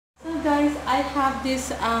I have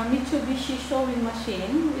this Mitsubishi sewing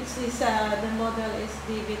machine, which is the model is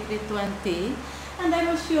DV320, and I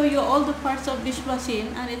will show you all the parts of this machine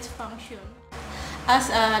and its function, as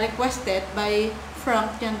requested by from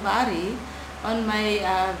Janvari on my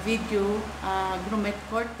video grommet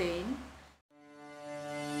curtain.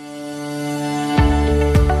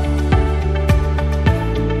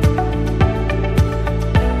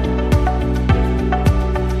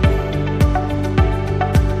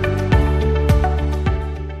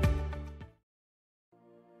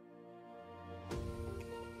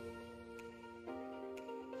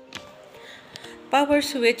 Power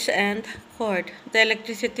switch and cord. The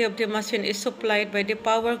electricity of the machine is supplied by the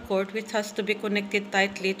power cord, which has to be connected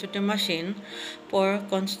tightly to the machine for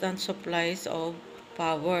constant supplies of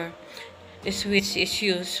power. The switch is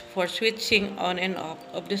used for switching on and off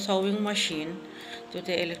of the sewing machine to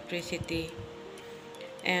the electricity.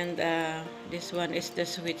 And this one is the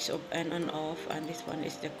switch of on and off, and this one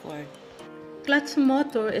is the cord. Clutch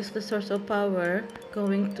motor is the source of power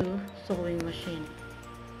going to sewing machine.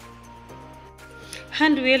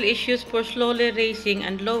 Hand wheel is used for slowly raising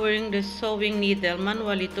and lowering the sewing needle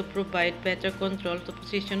manually to provide better control to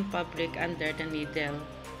position fabric under the needle.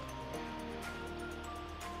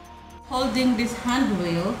 Holding this hand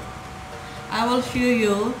wheel, I will show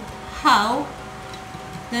you how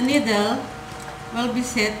the needle will be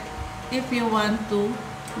set if you want to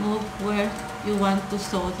move where you want to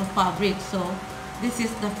sew the fabric. So this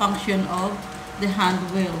is the function of the hand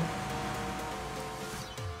wheel.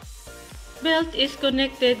 Belt is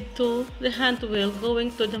connected to the hand wheel going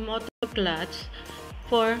to the motor clutch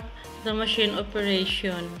for the machine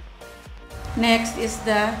operation. Next is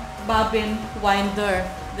the bobbin winder,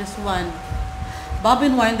 this one.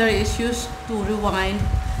 Bobbin winder is used to rewind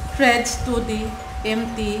threads to the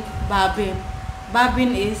empty bobbin.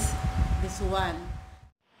 Bobbin is this one.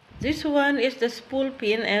 This one is the spool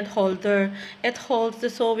pin and holder. It holds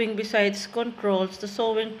the sewing besides controls the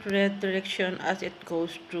sewing thread direction as it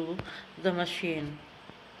goes through the machine.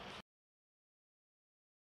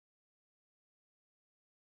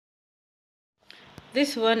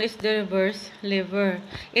 This one is the reverse lever.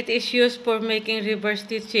 It is used for making reverse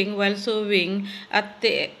stitching while sewing at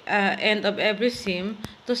the end of every seam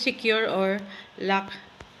to secure or lock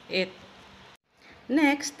it.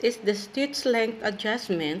 Next is the stitch length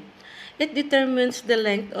adjustment. It determines the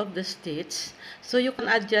length of the stitch, so you can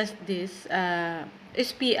adjust this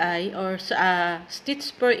SPI or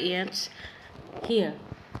stitch per inch here.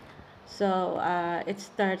 So it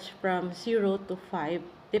starts from 0 to 5,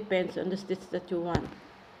 depends on the stitch that you want.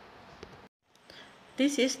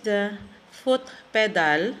 This is the foot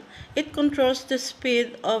pedal. It controls the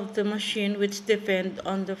speed of the machine, which depends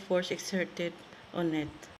on the force exerted on it.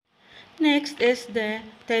 Next is the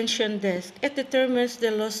tension disc. It determines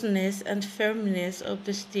the looseness and firmness of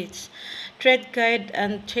the stitch. Thread guide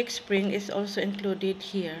and check spring is also included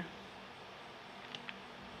here.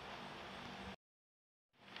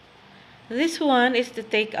 This one is the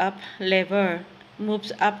take-up lever.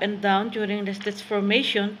 Moves up and down during the stitch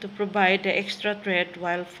formation to provide the extra thread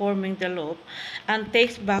while forming the loop, and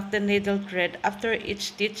takes back the needle thread after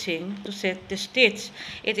each stitching to set the stitch.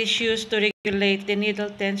 It is used to regulate the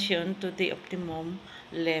needle tension to the optimum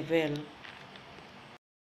level.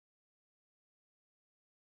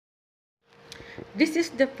 This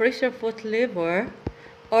is the pressure foot lever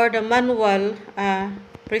or the manual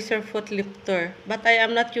pressure foot lifter, but I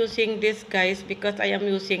am not using this, guys, because I am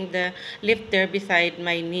using the lifter beside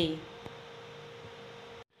my knee.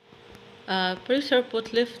 Pressure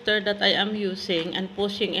foot lifter that I am using and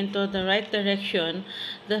pushing into the right direction,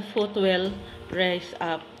 the foot will rise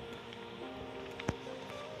up.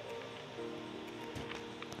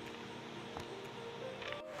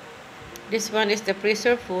 This one is the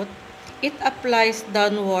pressure foot. It applies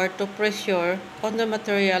downward to pressure on the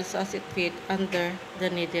materials as it fits under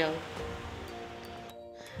the needle.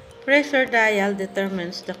 Pressure dial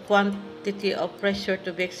determines the quantity of pressure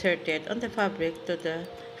to be exerted on the fabric to the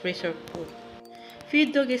pressure foot.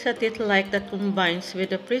 Feed dog is a teeth-like that combines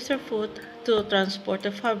with the pressure foot to transport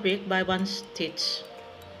the fabric by one stitch.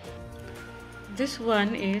 This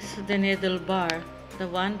one is the needle bar, the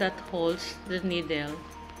one that holds the needle.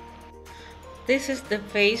 This is the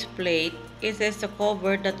face plate. It is the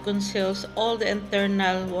cover that conceals all the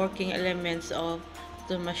internal working elements of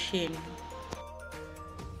the machine.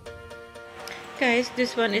 Guys,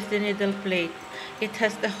 this one is the needle plate. It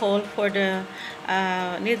has the hole for the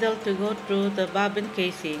needle to go through the bobbin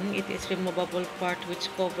casing. It is a removable part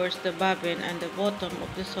which covers the bobbin and the bottom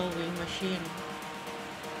of the sewing machine.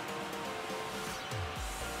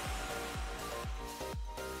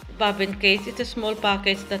 bobbin case is a small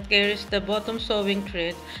package that carries the bottom sewing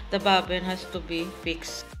thread. The bobbin has to be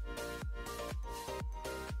fixed.